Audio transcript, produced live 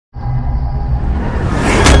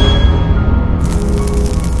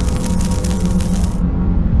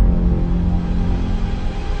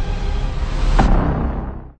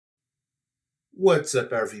What's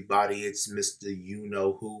up, everybody? It's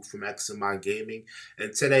MrUknowwho from XMI Gaming,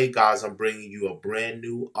 and today, guys, I'm bringing you a brand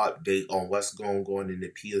new update on what's going on in the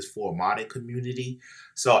PS4 modding community.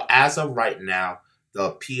 So, as of right now,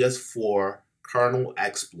 the PS4 Kernel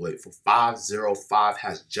Exploit for 5.05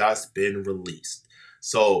 has just been released.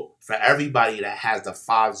 So, for everybody that has the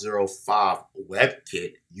 5.05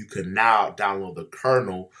 Webkit, you can now download the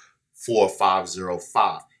kernel for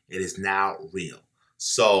 5.05. It is now real.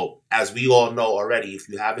 So, as we all know already, if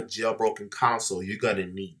you have a jailbroken console, you're going to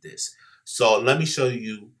need this. So, let me show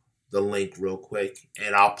you the link real quick,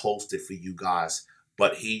 and I'll post it for you guys.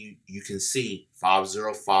 But here you can see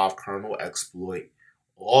 5.05 Kernel Exploit,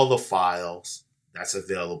 all the files that's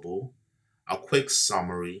available, a quick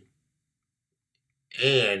summary,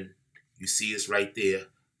 and you see it's right there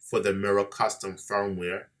for the Mirror custom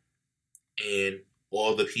firmware and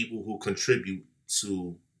all the people who contribute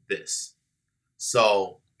to this.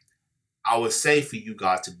 So I would say for you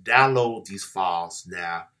guys to download these files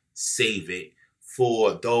now, save it.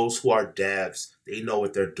 For those who are devs, they know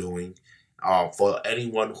what they're doing. For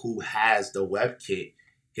anyone who has the Webkit,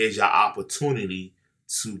 here's your opportunity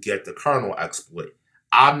to get the kernel exploit.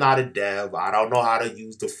 I'm not a dev. I don't know how to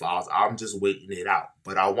use the files. I'm just waiting it out.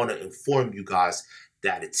 But I want to inform you guys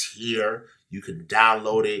that it's here. You can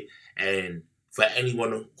download it. And for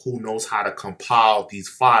anyone who knows how to compile these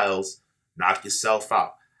files, knock yourself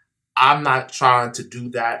out. I'm not trying to do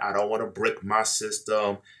that. I don't want to brick my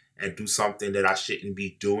system and do something that I shouldn't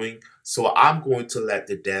be doing. So I'm going to let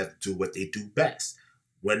the dev do what they do best.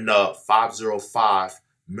 When the 5.05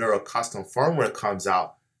 Mirror custom firmware comes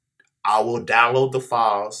out, I will download the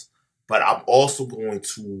files, but I'm also going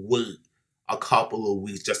to wait a couple of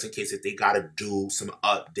weeks just in case if they got to do some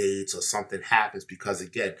updates or something happens, because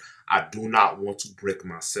again, I do not want to brick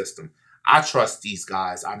my system. I trust these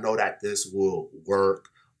guys. I know that this will work,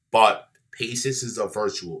 but patience is a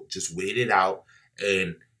virtue. Just wait it out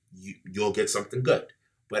and you'll get something good.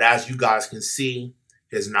 But as you guys can see,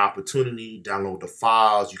 here's an opportunity. Download the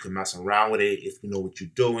files. You can mess around with it if you know what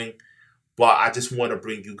you're doing. But I just want to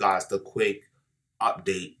bring you guys the quick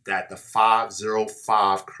update that the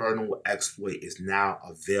 5.05 kernel exploit is now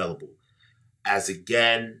available. As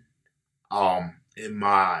again, in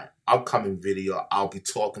my upcoming video, I'll be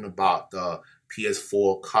talking about the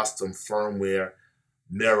PS4 custom firmware,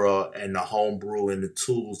 Mirror, and the homebrew and the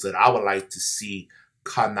tools that I would like to see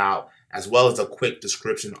come out, as well as a quick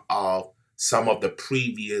description of some of the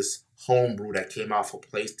previous homebrew that came out for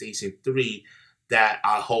PlayStation 3 that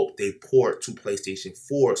I hope they port to PlayStation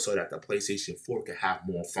 4 so that the PlayStation 4 can have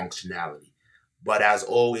more functionality. But as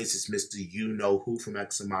always, it's MrUknowwho from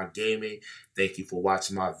XMI Gaming. Thank you for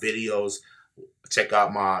watching my videos. Check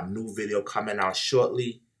out my new video coming out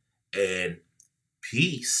shortly. And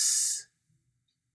peace.